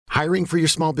Hiring for your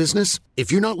small business?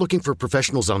 If you're not looking for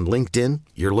professionals on LinkedIn,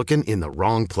 you're looking in the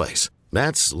wrong place.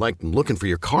 That's like looking for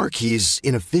your car keys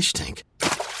in a fish tank.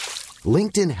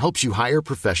 LinkedIn helps you hire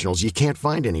professionals you can't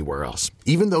find anywhere else,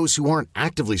 even those who aren't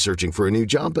actively searching for a new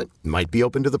job but might be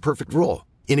open to the perfect role.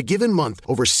 In a given month,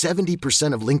 over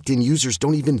 70% of LinkedIn users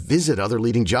don't even visit other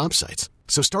leading job sites.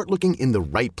 So start looking in the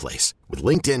right place. With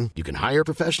LinkedIn, you can hire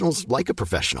professionals like a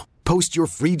professional. Post your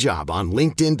free job on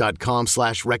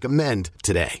linkedin.com/recommend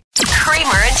today.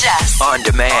 Kramer and Jess. On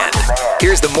demand.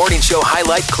 Here's the morning show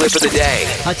highlight clip of the day.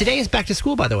 Today is back to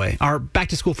school, by the way. Our back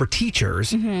to school for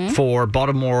teachers for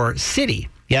Baltimore City.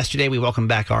 Yesterday, we welcomed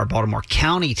back our Baltimore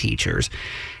County teachers.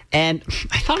 And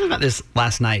I thought about this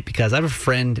last night because I have a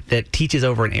friend that teaches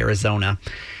over in Arizona.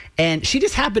 And she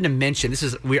just happened to mention, I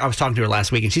was talking to her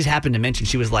last week, and she's happened to mention,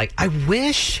 she was like, I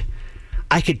wish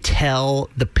I could tell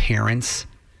the parents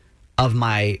of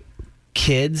my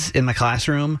kids in my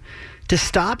classroom to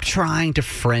stop trying to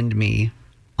friend me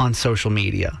on social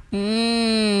media.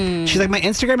 She's like, my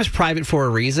Instagram is private for a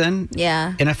reason.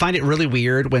 Yeah. And I find it really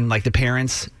weird when like the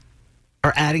parents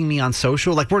are adding me on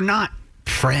social. Like, we're not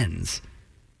friends.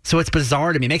 So it's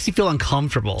bizarre to me. It makes me feel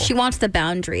uncomfortable. She wants the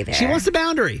boundary there. She wants the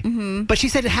boundary. But she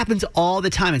said it happens all the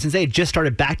time. And since they had just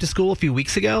started back to school a few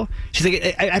weeks ago, she's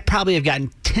like, I probably have gotten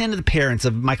 10 of the parents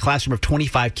of my classroom of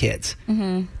 25 kids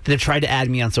that have tried to add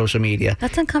me on social media.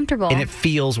 That's uncomfortable. And it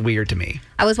feels weird to me.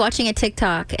 I was watching a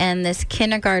TikTok, and this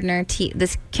kindergartner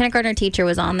teacher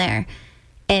was on there.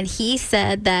 And he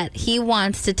said that he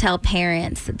wants to tell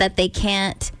parents that they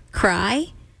can't cry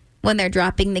when they're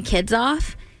dropping the kids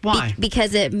off. Why?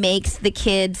 Because it makes the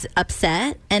kids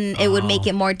upset, and it would make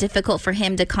it more difficult for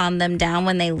him to calm them down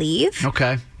when they leave.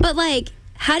 Okay. But, like,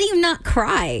 how do you not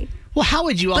cry? Well, how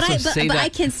would you also say but that? I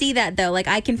can see that, though. Like,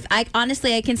 I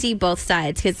honestly can see both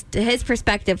sides, because his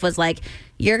perspective was like,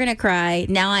 you're going to cry.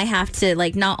 Now I have to,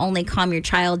 like, not only calm your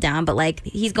child down, but, like,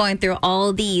 he's going through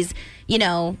all these,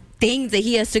 things that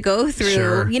he has to go through.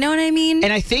 Sure. You know what I mean?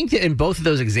 And I think that in both of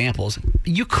those examples,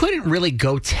 you couldn't really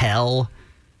go tell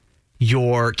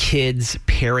your kids'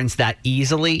 parents that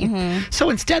easily. So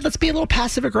instead, let's be a little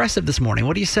passive aggressive this morning.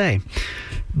 What do you say?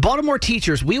 Baltimore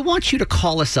teachers, we want you to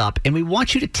call us up and we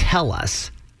want you to tell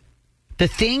us the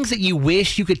things that you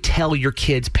wish you could tell your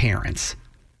kids' parents.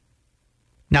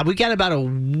 Now, we got about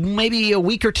maybe a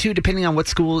week or two, depending on what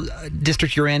school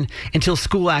district you're in, until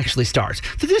school actually starts.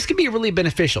 So this can be really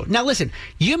beneficial. Now, listen,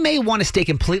 you may want to stay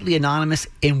completely anonymous,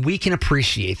 and we can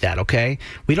appreciate that, okay?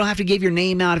 We don't have to give your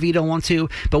name out if you don't want to,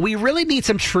 but we really need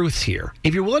some truths here.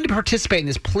 If you're willing to participate in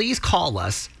this, please call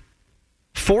us.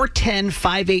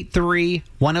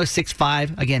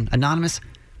 410-583-1065. Again, anonymous.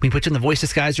 We can put you in the voice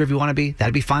disguiser if you want to be.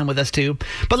 That'd be fine with us, too.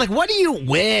 But, like, what do you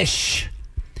wish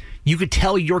you could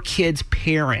tell your kids'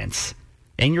 parents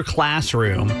in your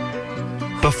classroom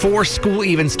before school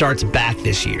even starts back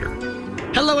this year?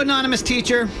 Hello, anonymous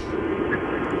teacher.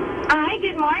 Hi,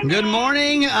 good morning. Good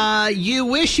morning. You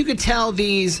wish you could tell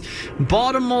these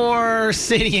Baltimore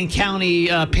City and County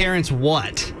parents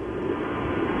what?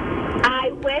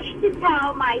 I wish to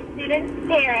tell my students'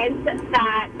 parents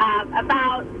that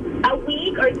about a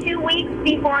week or 2 weeks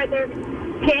before their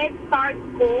kids start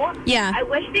school, Yeah. I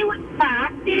wish they would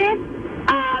practice,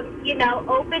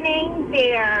 opening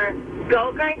their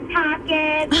Go-Gurt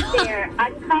packets, their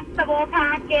uncomfortable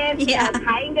packets, Yeah.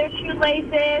 tying their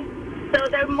shoelaces, so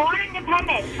they're more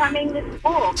independent coming to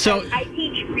school. So- I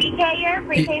teach pre-K here,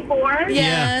 pre-K 4.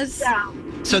 Yes.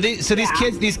 So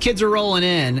these kids are rolling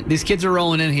in. These kids are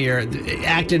rolling in here,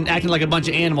 acting like a bunch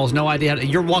of animals. No idea.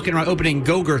 You're walking around opening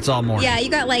Go-Gurts all morning. Yeah, you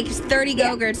got like 30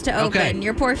 Go-Gurts to open. Okay.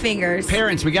 Your poor fingers.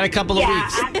 Parents, we got a couple of Yeah,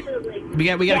 weeks. absolutely. We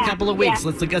got a couple of weeks.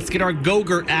 Yeah. Let's get our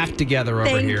Go-Gurt act together over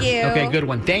Thank here. you. Okay, good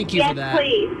one. Thank you Yes, for that.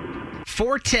 please.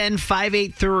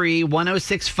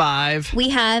 410-583-1065. We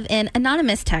have an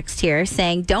anonymous text here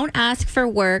saying, don't ask for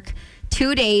work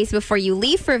 2 days before you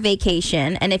leave for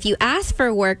vacation. And if you ask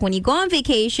for work when you go on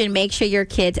vacation, make sure your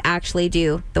kids actually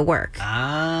do the work.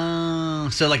 Oh,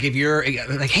 so like if you're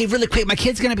like, hey, really quick, my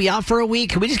kid's going to be out for a week.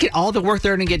 Can we just get all the work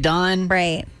there and get done?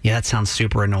 Right. Yeah, that sounds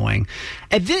super annoying.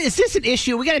 And is this an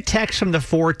issue? We got a text from the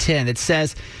 410 that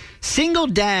says, single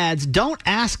dads, don't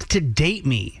ask to date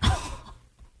me.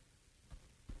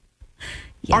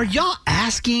 Yeah. Are y'all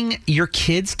asking your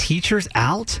kids' teachers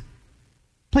out?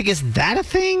 Like, is that a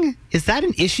thing? Is that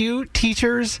an issue,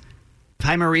 teachers?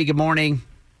 Hi, Marie. Good morning.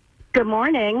 Good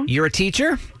morning. You're a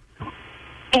teacher?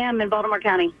 Am in Baltimore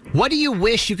County. What do you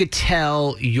wish you could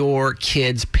tell your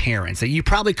kids' parents that you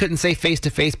probably couldn't say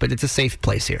face-to-face, but it's a safe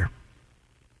place here?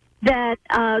 That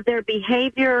their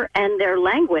behavior and their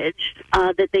language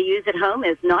that they use at home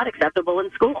is not acceptable in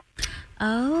school.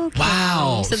 Okay.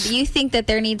 Wow. So do you think that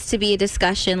there needs to be a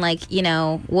discussion like,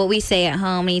 what we say at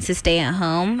home needs to stay at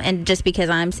home, and just because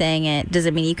I'm saying it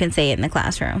doesn't mean you can say it in the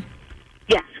classroom?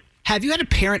 Yes. Have you had a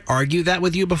parent argue that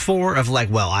with you before? Of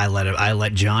like, well, I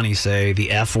let Johnny say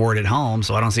the F word at home,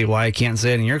 so I don't see why I can't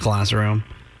say it in your classroom.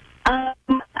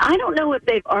 I don't know if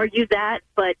they've argued that,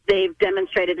 but they've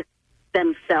demonstrated it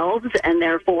themselves, and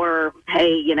therefore,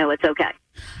 hey, it's okay.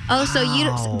 Oh,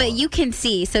 so but you can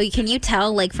see. So can you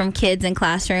tell, like, from kids in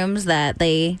classrooms that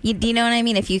do you know what I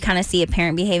mean? If you kind of see a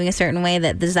parent behaving a certain way,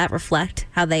 does that reflect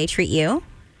how they treat you?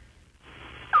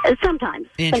 Sometimes.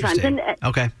 Interesting.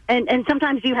 Okay. And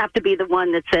sometimes you have to be the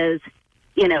one that says,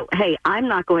 hey, I'm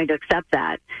not going to accept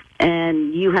that,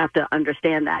 and you have to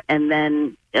understand that, and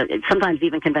then sometimes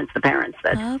even convince the parents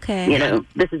that,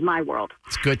 this is my world.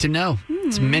 It's good to know.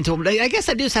 It's mental. I guess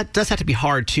that does have to be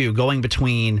hard, too, going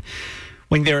between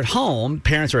when they're at home,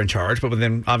 parents are in charge, but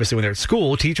then obviously when they're at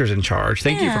school, teachers in charge.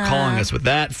 Thank you for calling us with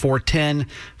that.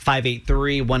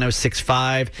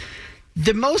 410-583-1065.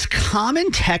 The most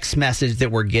common text message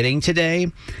that we're getting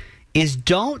today is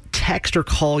don't text or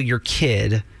call your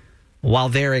kid while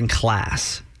they're in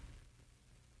class.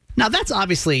 Now, that's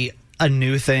obviously a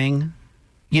new thing,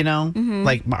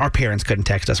 Like, our parents couldn't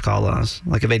text us, call us.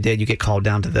 Like, if they did, you get called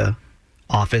down to the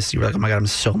office. You were like, oh, my God, I'm in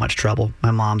so much trouble.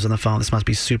 My mom's on the phone. This must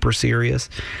be super serious.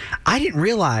 I didn't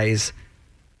realize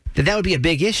that would be a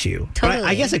big issue. Totally. But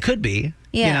I guess it could be,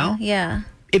 Yeah.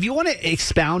 If you want to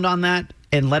expound on that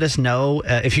and let us know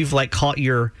if you've, caught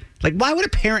your... why would a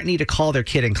parent need to call their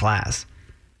kid in class?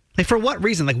 For what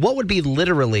reason? What would be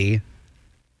literally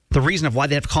the reason of why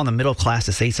they have to call in the middle class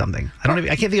to say something?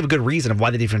 I can't think of a good reason of why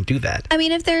they'd even do that. I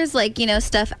mean, if there's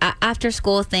stuff after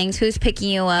school things, who's picking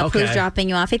you up, who's dropping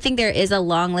you off. I think there is a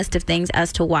long list of things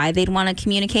as to why they'd want to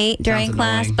communicate during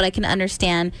class, but I can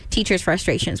understand teachers'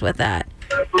 frustrations with that.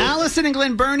 Allison and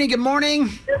Glen Burnie, good morning.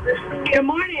 Good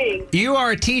morning. You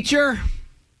are a teacher?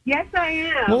 Yes, I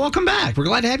am. Well, welcome back. We're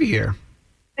glad to have you here.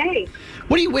 Thanks.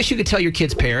 What do you wish you could tell your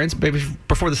kids' parents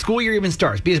before the school year even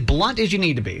starts? Be as blunt as you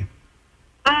need to be.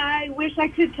 I wish I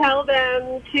could tell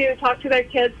them to talk to their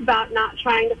kids about not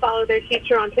trying to follow their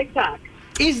teacher on TikTok.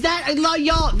 Is that,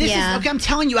 y'all, this is, okay, I'm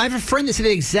telling you, I have a friend that said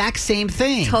the exact same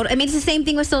thing. Totally. I mean, it's the same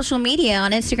thing with social media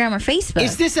on Instagram or Facebook.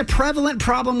 Is this a prevalent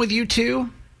problem with you, too?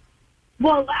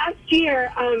 Well, last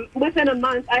year, within a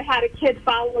month, I had a kid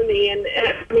follow me, and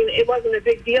it wasn't a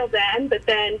big deal then, but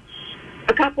then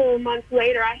a couple of months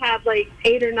later, I had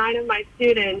 8 or 9 of my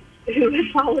students who had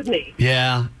followed me.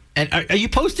 Yeah. And are you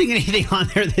posting anything on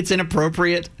there that's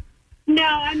inappropriate? No,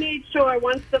 I made sure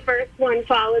once the first one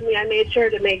followed me, I made sure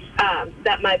to make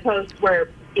that my posts were,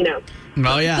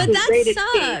 Oh, yeah. But that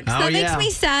sucks. That makes yeah. me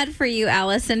sad for you,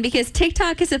 Allison, because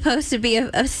TikTok is supposed to be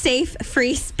a safe,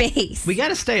 free space. We got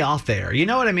to stay off there. You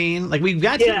know what I mean? We've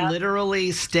got to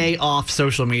literally stay off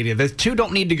social media. The two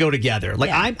don't need to go together.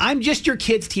 I'm just your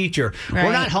kid's teacher. Right.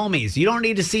 We're not homies. You don't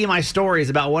need to see my stories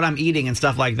about what I'm eating and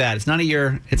stuff like that. It's none of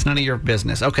your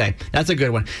business. Okay, that's a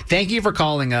good one. Thank you for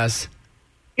calling us.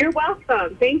 You're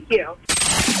welcome. Thank you.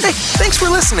 Hey, thanks for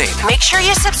listening. Make sure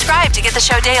you subscribe to get the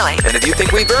show daily. And if you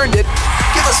think we've earned it,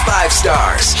 give us 5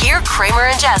 stars. Hear Kramer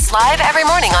and Jess live every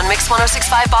morning on Mix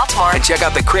 106.5 Baltimore. And check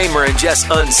out the Kramer and Jess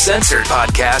Uncensored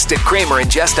podcast at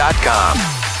kramerandjess.com.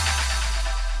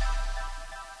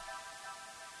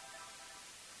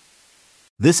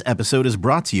 This episode is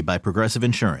brought to you by Progressive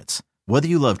Insurance. Whether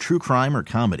you love true crime or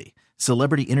comedy,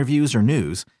 celebrity interviews or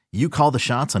news, you call the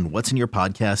shots on what's in your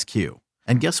podcast queue.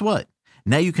 And guess what?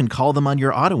 Now you can call them on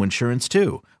your auto insurance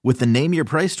too with the Name Your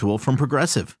Price tool from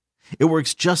Progressive. It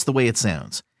works just the way it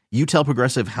sounds. You tell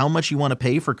Progressive how much you want to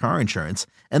pay for car insurance,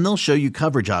 and they'll show you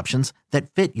coverage options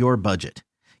that fit your budget.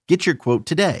 Get your quote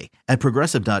today at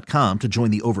Progressive.com to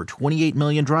join the over 28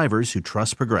 million drivers who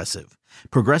trust Progressive.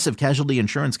 Progressive Casualty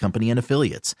Insurance Company and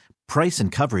Affiliates. Price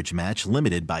and coverage match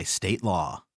limited by state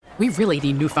law. We really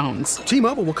need new phones.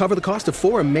 T-Mobile will cover the cost of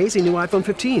 4 amazing new iPhone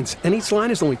 15s, and each line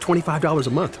is only $25 a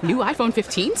month. New iPhone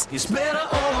 15s? It's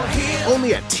better over here.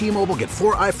 Only at T-Mobile, get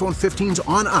 4 iPhone 15s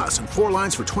on us and 4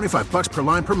 lines for $25 per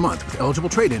line per month with eligible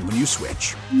trade-in when you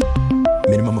switch.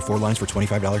 Minimum of 4 lines for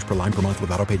 $25 per line per month with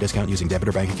autopay discount using debit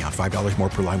or bank account. $5 more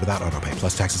per line without autopay,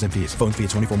 plus taxes and fees. Phone fee at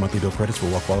 24 monthly bill credits for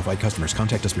well-qualified customers.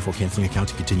 Contact us before canceling account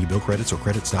to continue bill credits or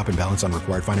credit stop and balance on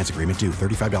required finance agreement due.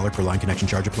 $35 per line connection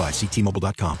charge applies. See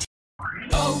T-Mobile.com.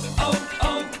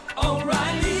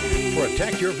 O'Reilly. For a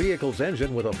Protect your vehicle's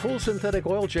engine with a full synthetic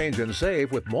oil change and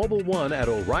save with Mobil 1 at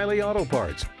O'Reilly Auto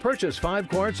Parts. Purchase 5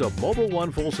 quarts of Mobil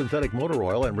 1 full synthetic motor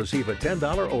oil and receive a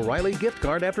 $10 O'Reilly gift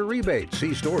card after rebate.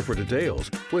 See store for details.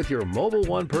 With your Mobil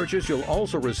 1 purchase, you'll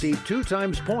also receive 2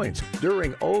 times points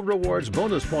during O Rewards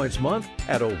Bonus Points Month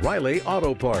at O'Reilly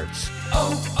Auto Parts.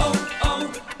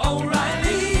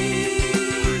 O'Reilly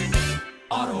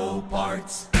Auto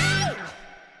Parts.